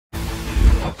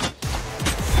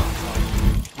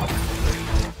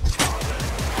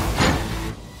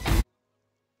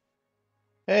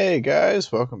Hey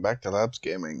guys, welcome back to Labz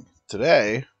Gaming.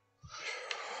 Today,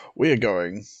 we are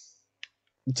going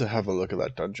to have a look at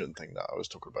that dungeon thing that I was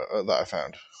talking about, that I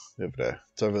found the other day.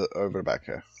 It's over the back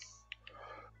here.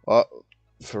 Well,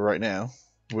 for right now,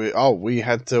 we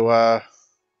had to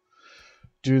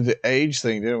do the age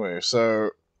thing, didn't we? So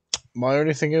my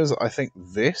only thing is, I think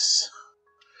this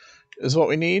is what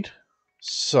we need.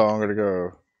 So I'm gonna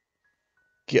go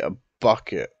get a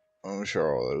bucket. I'm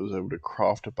sure I was able to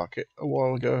craft a bucket a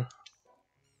while ago.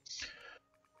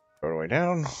 Go all the way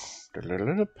down.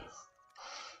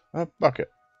 A bucket.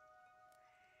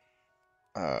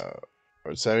 I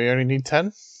would say we only need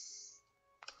 10.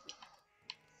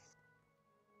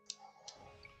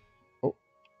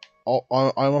 Oh,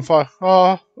 I'm on fire.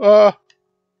 Ah, ah.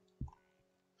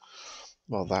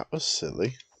 Well, that was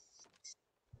silly.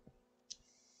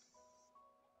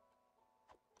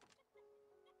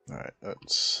 Alright,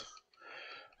 let's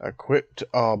equip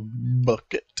our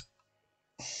bucket.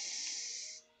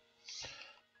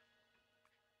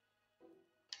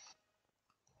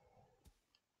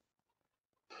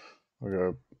 We'll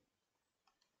go.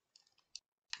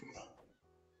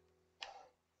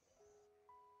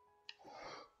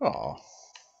 Oh.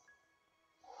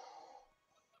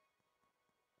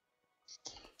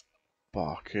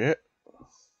 Bucket.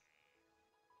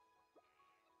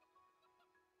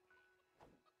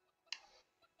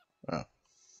 Oh.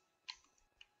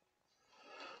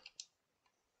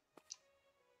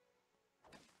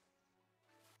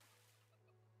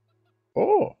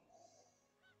 Oh.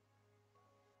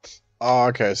 Oh,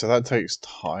 okay, so that takes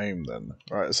time then.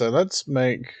 Right, so let's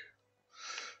make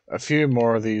a few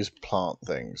more of these plant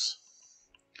things.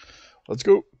 Let's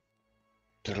go.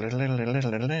 Alright,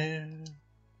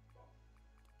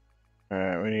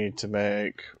 we need to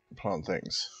make plant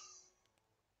things.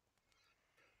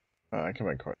 I can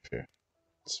make quite a few.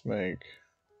 Let's make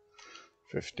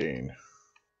 15.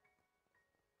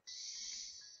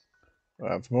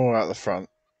 I have more out the front.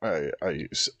 I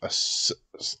suppose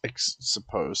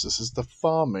this is the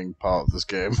farming part of this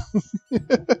game. Looks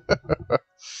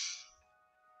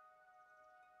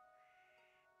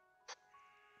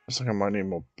like I might need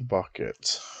more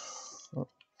buckets.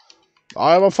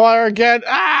 I'm on fire again!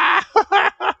 Ah!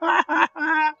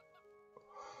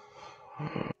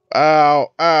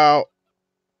 Ow, ow.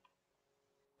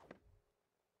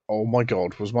 Oh my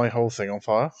god, was my whole thing on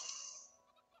fire?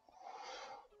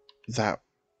 That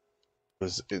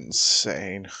was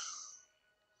insane.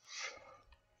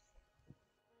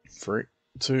 3,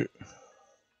 2,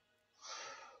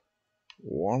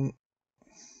 1.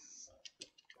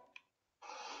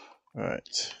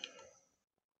 Alright.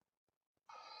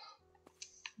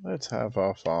 Let's have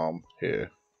our farm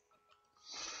here.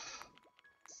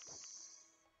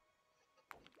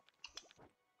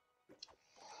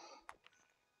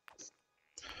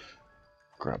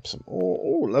 Grab some ore.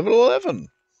 Oh, level 11!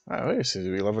 Oh, we seem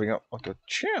to be leveling up like a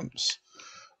champs.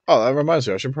 Oh, that reminds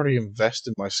me, I should probably invest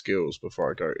in my skills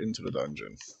before I go into the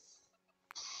dungeon.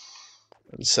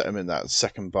 And set them in that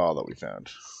second bar that we found.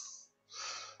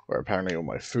 Where apparently all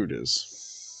my food is.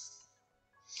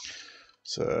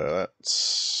 So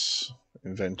let's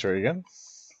inventory again.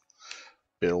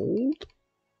 Build.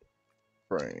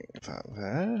 Bring that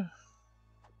there.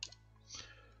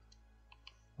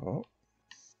 Oh.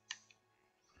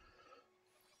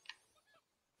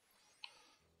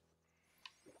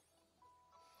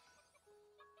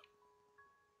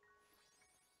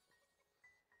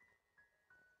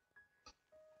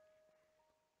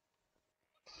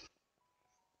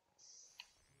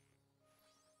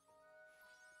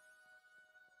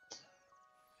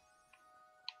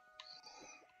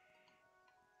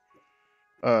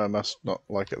 I must not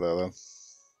like it there then.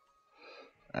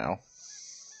 Ow.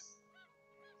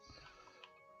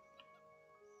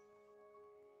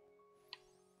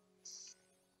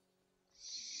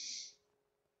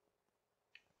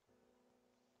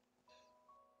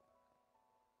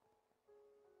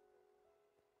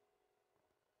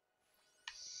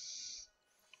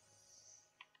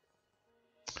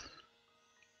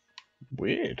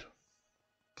 Weird.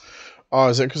 Oh,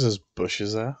 is it because there's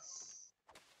bushes there?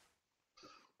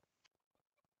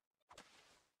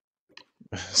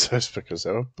 So it's because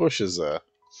there were bushes there.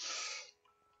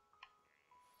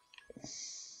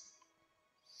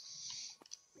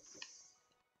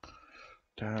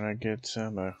 Down I get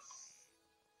some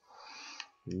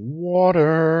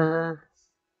water.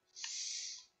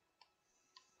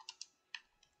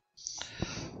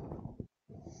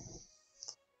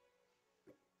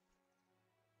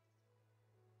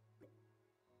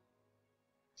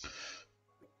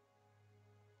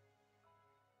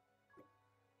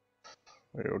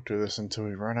 We'll do this until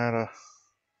we run out of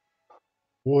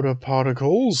Water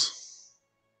particles.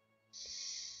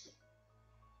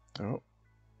 Oh,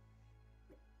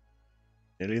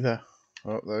 nearly there.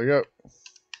 Oh, there we go.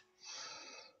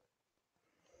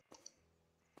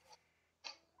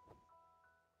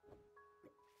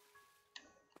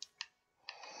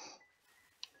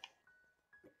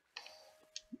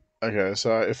 Okay,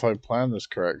 so if I plan this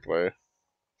correctly,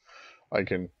 I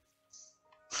can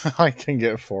I can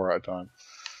get 4 at a time.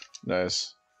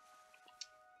 Nice.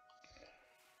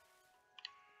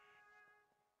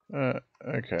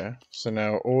 Okay, so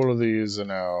now all of these are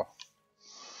now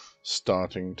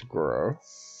starting to grow.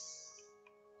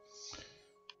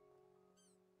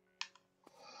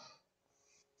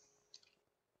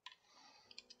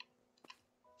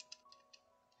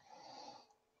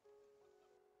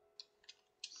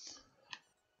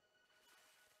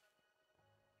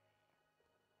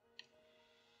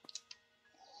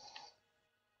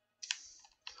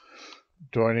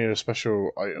 Do I need a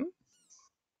special item?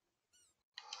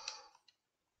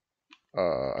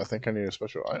 I think I need a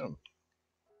special item.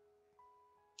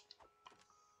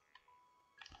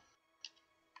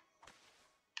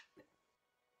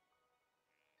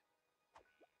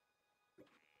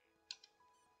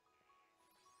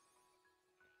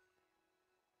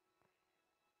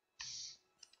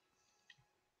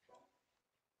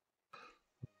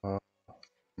 Uh,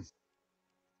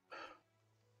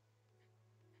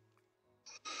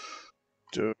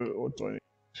 what do I need?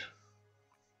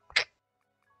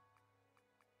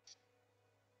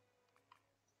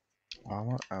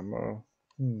 Armor, ammo.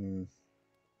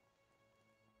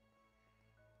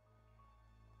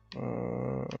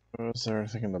 Is there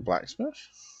anything in the blacksmith?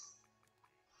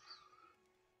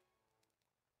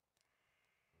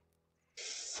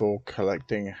 For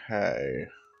collecting hay.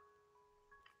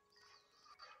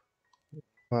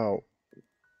 Well,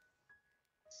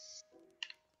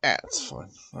 it's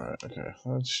fine. Alright, okay.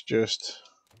 Let's just...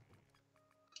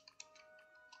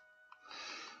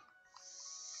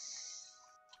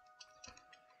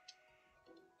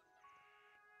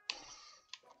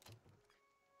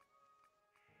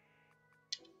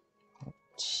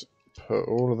 Let's put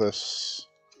all of this...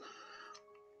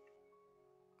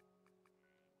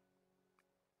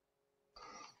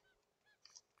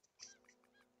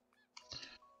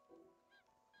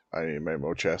 I need to make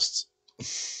more chests.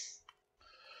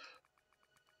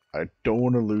 I don't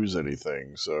want to lose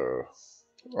anything, so...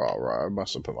 Alright, I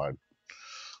must have put my...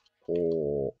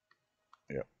 Oh...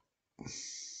 Yep.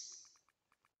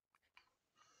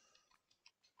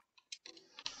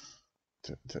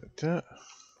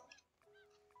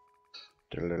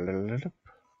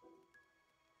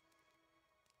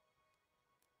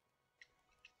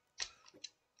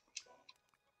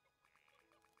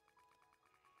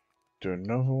 Do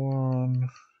another one.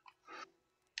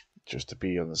 Just to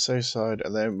be on the safe side,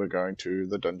 and then we're going to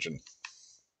the dungeon.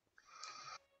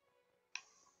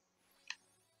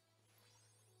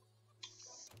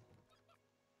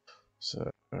 So,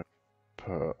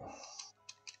 put...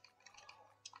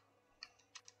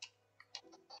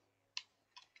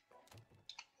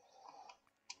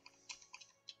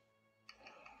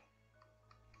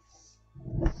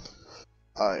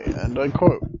 and I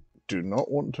quote, do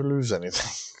not want to lose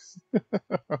anything.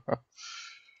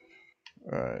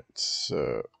 Alright,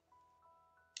 so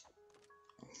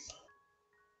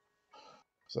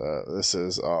this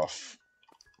is off.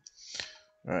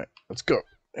 Alright, let's go.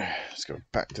 Let's go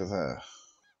back to the...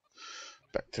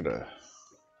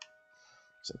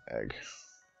 It's an egg.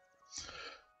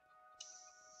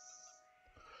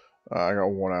 I got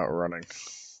one out running.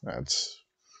 That's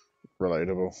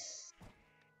relatable.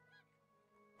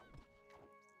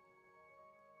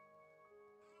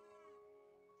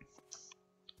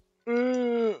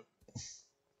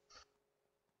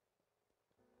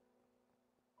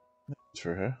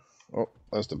 Through here. Oh,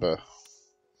 there's the bear.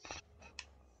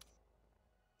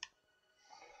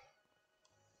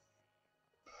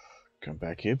 Come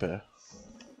back here, bear.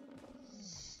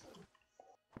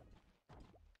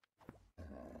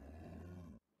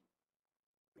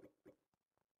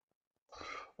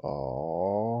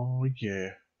 Oh, yeah.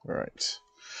 Right.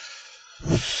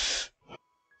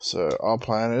 So, our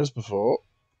plan is before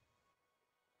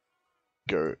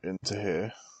go into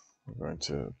here, we're going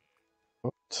to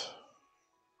put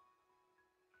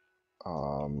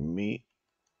our meat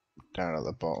down at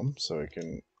the bottom so we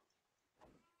can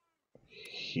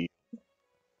heat.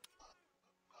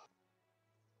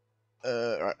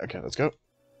 Right, okay, let's go.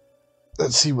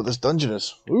 Let's see what this dungeon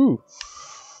is. Ooh.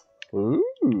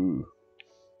 Ooh.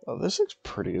 Oh, this looks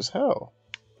pretty as hell.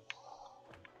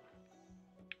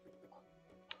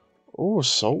 Oh,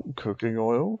 salt cooking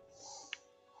oil.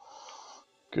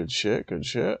 Good shit, good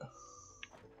shit.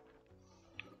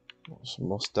 Some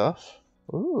more stuff.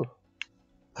 Ooh.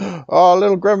 Oh,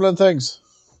 little gremlin things.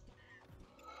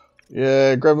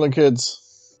 Yeah, gremlin kids.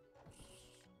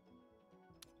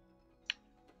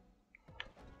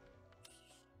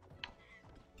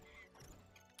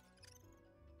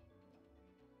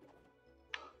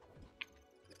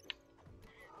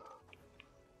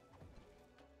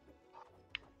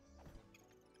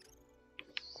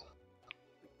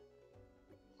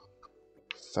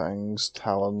 Fangs,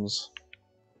 talons.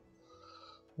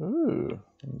 Ooh.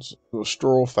 Little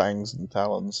straw fangs and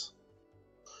talons.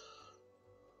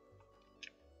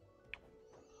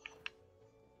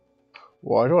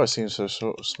 Why do I seem so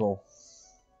small?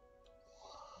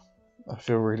 I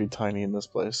feel really tiny in this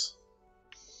place.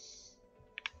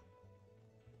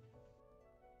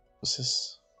 What's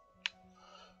this?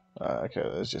 Okay,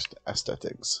 there's just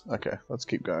aesthetics. Okay, let's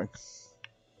keep going.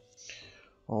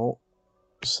 Oh,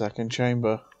 second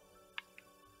chamber.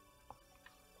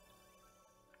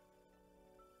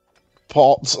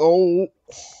 Pots. Oh,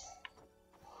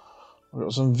 we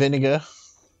got some vinegar.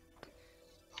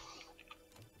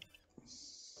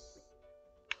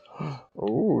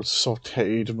 Oh,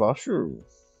 sauteed mushroom.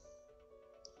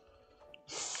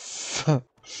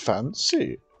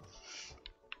 Fancy.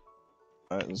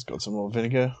 Alright, it's got some more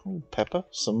vinegar. Ooh, pepper.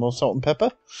 Some more salt and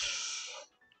pepper.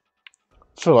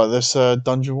 I feel like this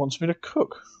dungeon wants me to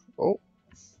cook. Oh,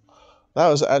 that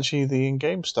was actually the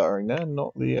in-game stuttering there,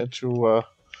 not the actual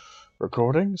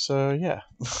recording. So yeah.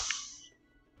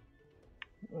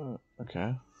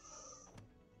 Okay.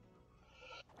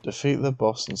 Defeat the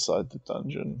boss inside the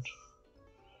dungeon.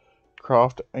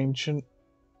 Craft ancient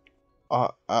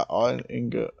iron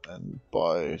ingot and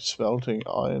by smelting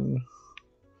iron.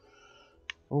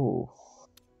 Ooh.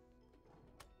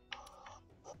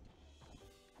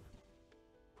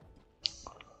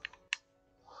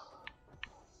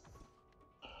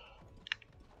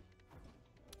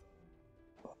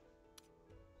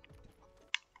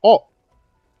 Oh!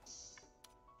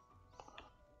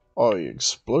 Oh, he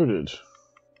exploded.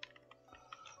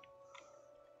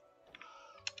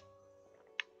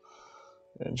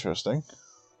 Interesting.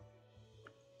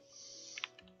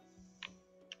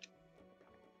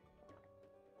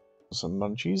 Some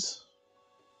munchies.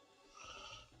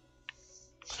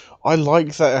 I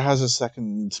like that it has a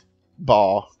second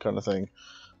bar kind of thing.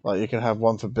 Like you can have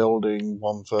one for building,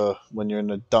 one for when you're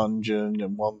in a dungeon,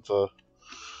 and one for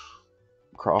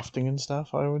crafting and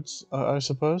stuff. I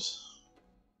suppose.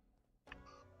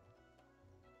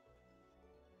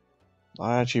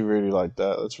 I actually really like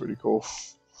that. That's really cool.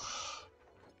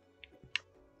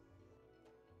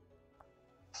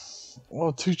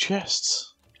 Oh, 2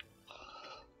 chests.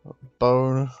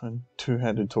 Bone and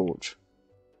 2-handed torch.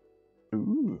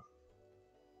 Ooh.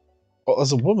 Oh,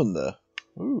 there's a woman there.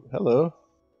 Ooh, hello.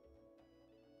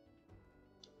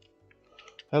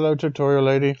 Hello, tutorial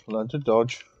lady. Learn to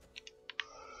dodge.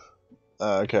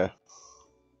 Okay.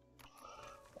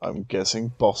 I'm guessing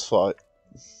boss fight.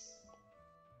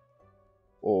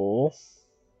 Or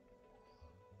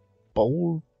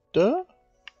boulder?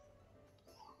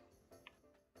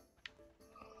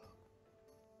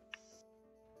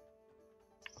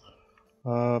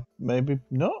 Maybe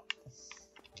not.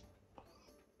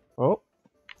 Oh.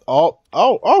 Oh,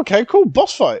 okay, cool,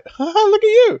 boss fight. Look at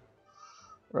you.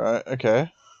 Right,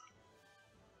 okay.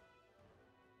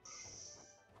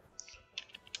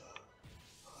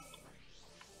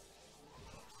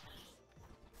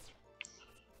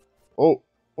 Oh,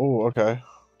 okay.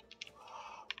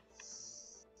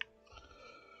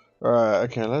 Right,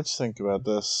 okay, let's think about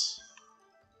this.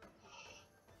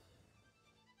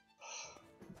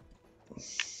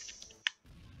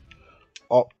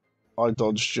 Oh, I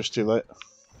dodged just too late.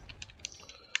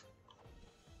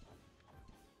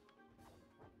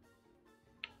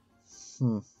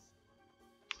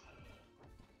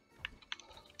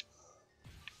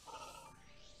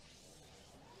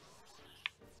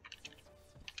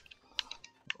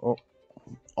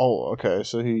 Oh, okay,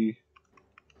 so he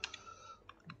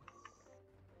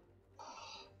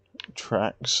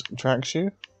tracks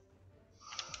you?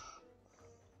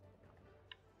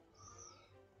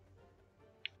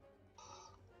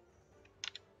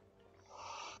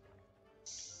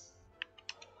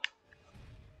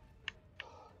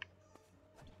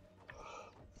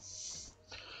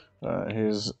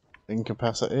 He's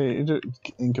incapacitated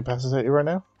right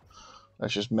now.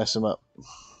 Let's just mess him up.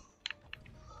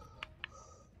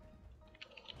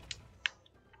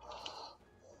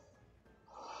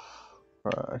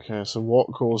 Right, okay, so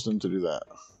what caused him to do that?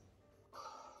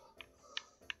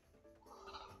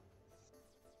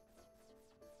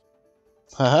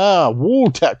 Haha,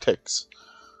 wall tactics!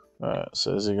 Alright,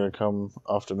 so is he gonna come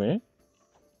after me?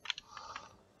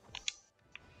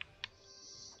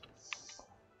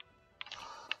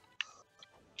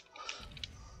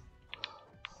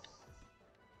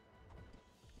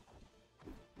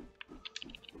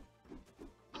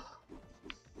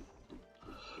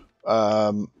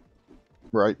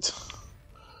 Right.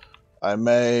 I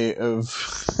may have.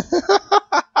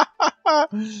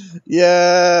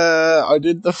 Yeah, I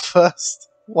did the first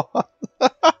one.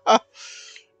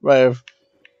 May have.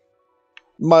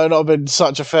 Might not have been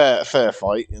such a fair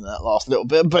fight in that last little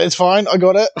bit, but it's fine. I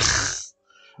got it.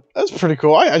 That's pretty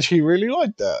cool. I actually really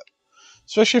like that,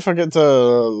 especially if I get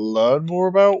to learn more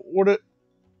about what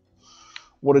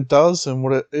it does and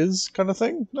what it is, kind of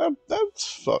thing.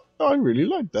 I really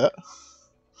like that.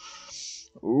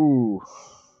 Ooh.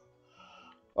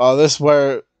 Oh,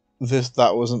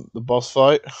 that wasn't the boss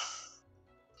fight,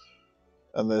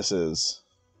 and this is.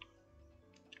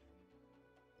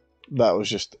 That was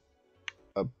just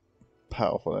a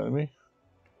powerful enemy.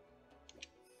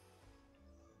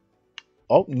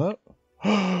 Oh no.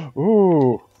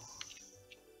 Ooh.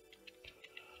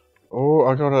 Oh,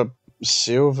 I got a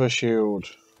silver shield.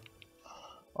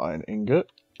 Iron ingot.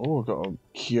 Oh, I got a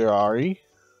Kiari.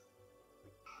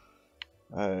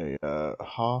 A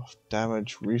half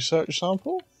damage research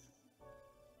sample.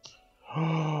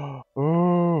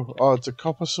 Oh, it's a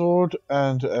copper sword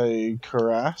and a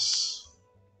cuirass.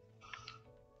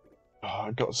 Oh,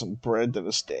 I got some bread and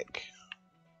a stick.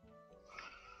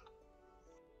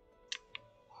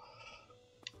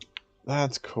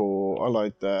 That's cool. I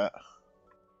like that.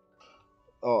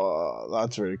 Oh,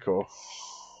 that's really cool.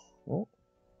 Oh.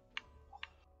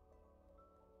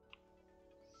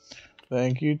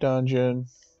 Thank you, dungeon.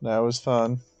 That was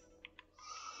fun.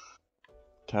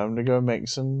 Time to go make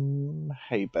some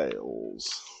hay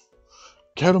bales.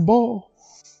 Cannonball!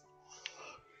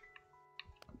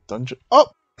 Dungeon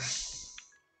up!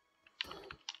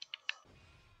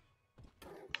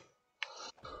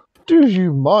 Do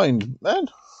you mind, man?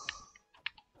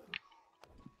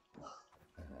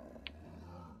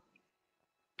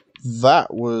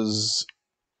 That was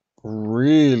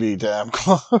really damn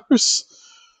close.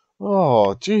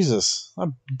 Oh, Jesus. I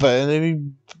bet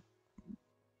he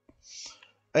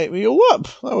ate me all up.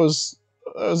 That was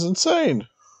insane.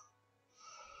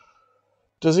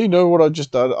 Does he know what I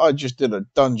just did? I just did a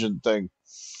dungeon thing.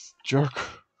 Jerk.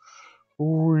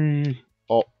 Wee.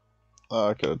 Oh,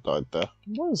 I could have died there.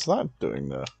 What is that doing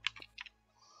there?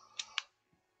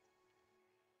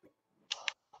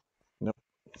 Nope.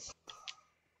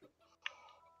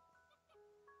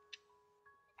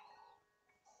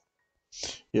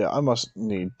 Yeah, I must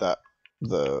need that.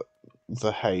 The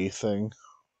hay thing.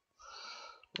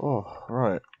 Oh,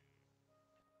 right.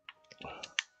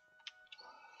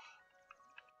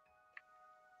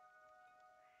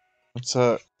 Let's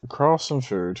craft some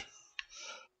food.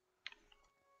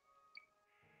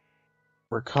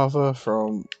 Recover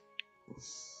from.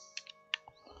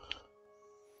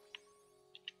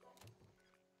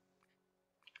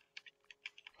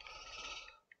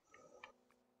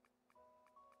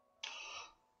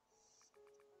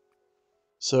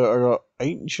 So I got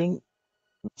ancient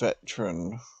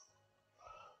veteran,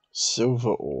 silver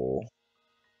ore,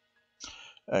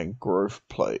 and growth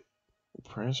plate.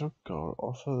 Praise of God,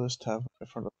 offer this tavern in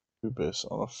front of Ubis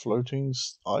on a floating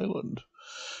island.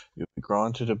 You'll be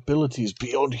granted abilities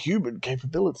beyond human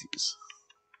capabilities.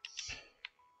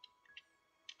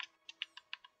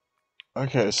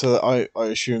 Okay, so I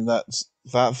assume that's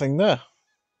that thing there.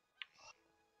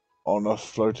 On a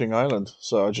floating island.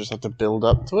 So I just have to build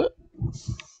up to it?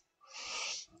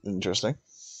 Interesting.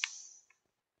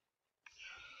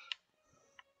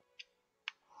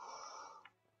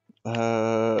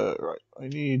 Right. I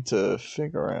need to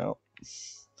figure out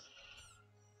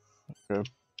a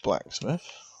blacksmith.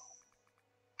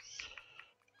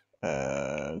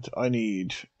 And I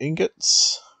need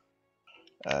ingots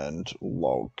and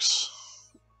logs.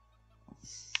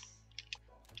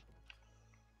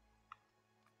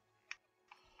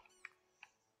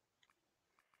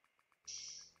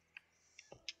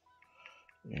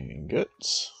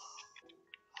 Ingots.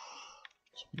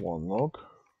 It's one log.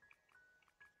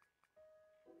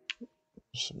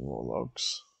 Some more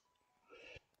logs.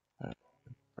 And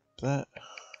that.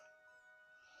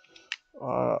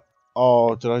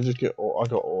 Oh, did I just get ore? I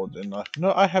got ore, didn't I?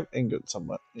 No, I have ingots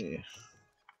somewhere. Yeah.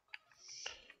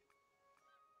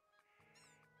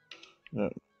 No.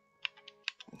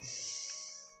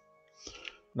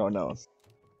 Not known.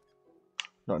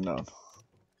 Not known.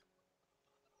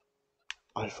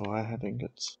 I thought I had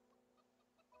ingots.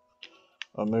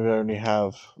 Or maybe I only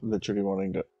have literally one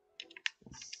ingot.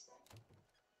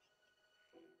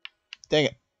 Dang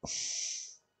it.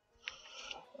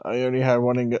 I only had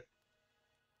one ingot.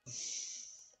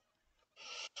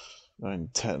 9,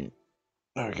 10.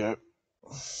 There we go.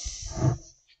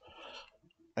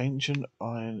 Ancient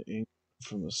iron ink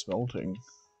from the smelting.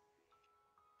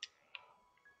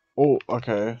 Oh,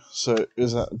 okay. So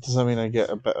does that mean I get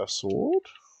a better sword?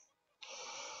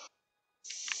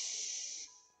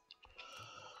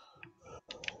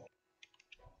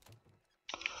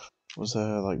 Was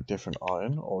there like different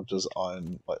iron, or does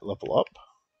iron like level up?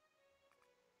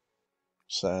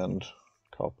 Sand,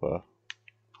 copper.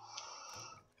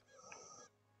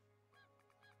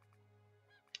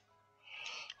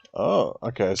 Oh,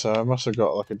 okay. So I must have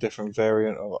got like a different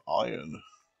variant of iron.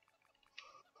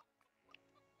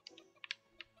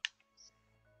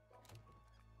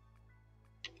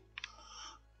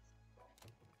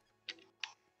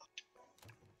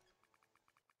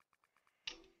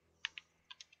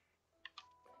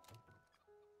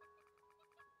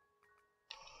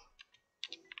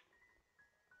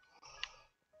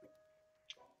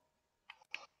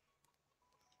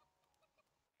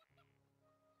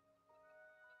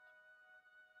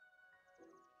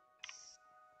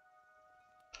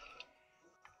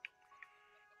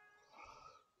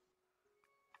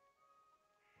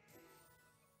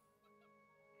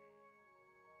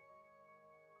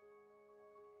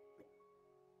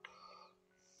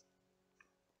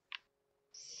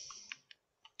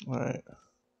 Right.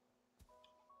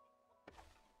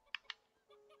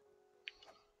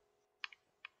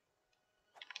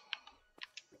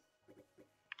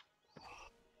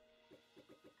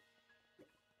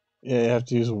 Yeah, you have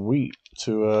to use wheat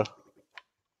to.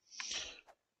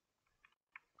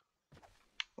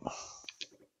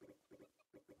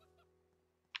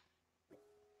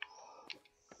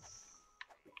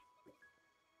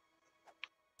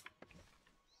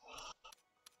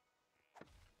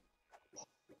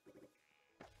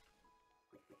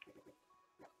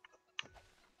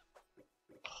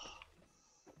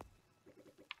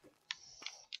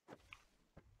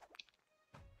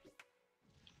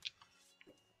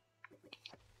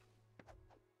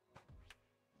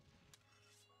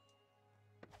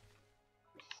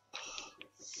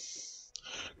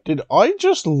 Did I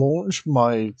just launch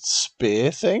my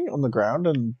spear thing on the ground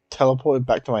and teleport it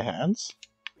back to my hands?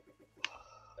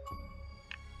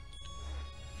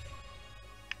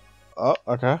 Oh,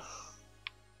 okay.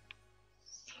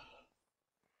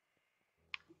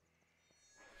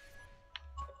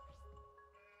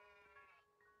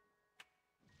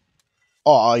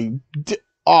 I,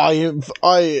 I am.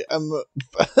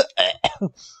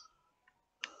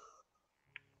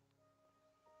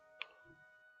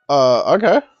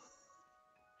 Okay.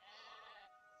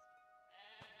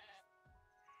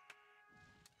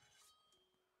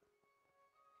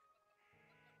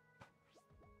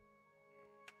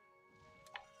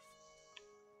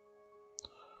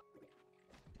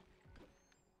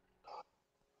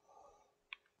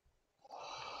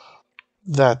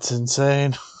 That's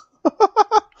insane.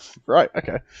 Right.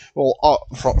 Okay. Well,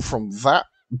 from that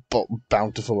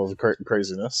bountiful of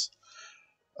craziness,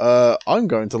 I'm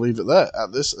going to leave it there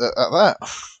at that.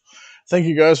 Thank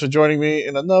you guys for joining me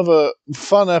in another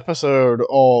fun episode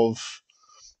of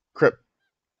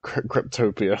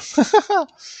Cryptopia,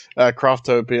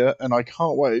 Craftopia, and I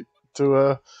can't wait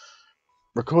to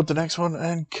record the next one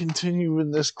and continue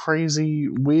in this crazy,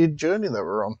 weird journey that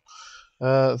we're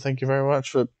on. Thank you very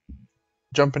much for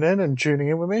jumping in and tuning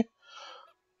in with me.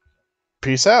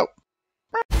 Peace out.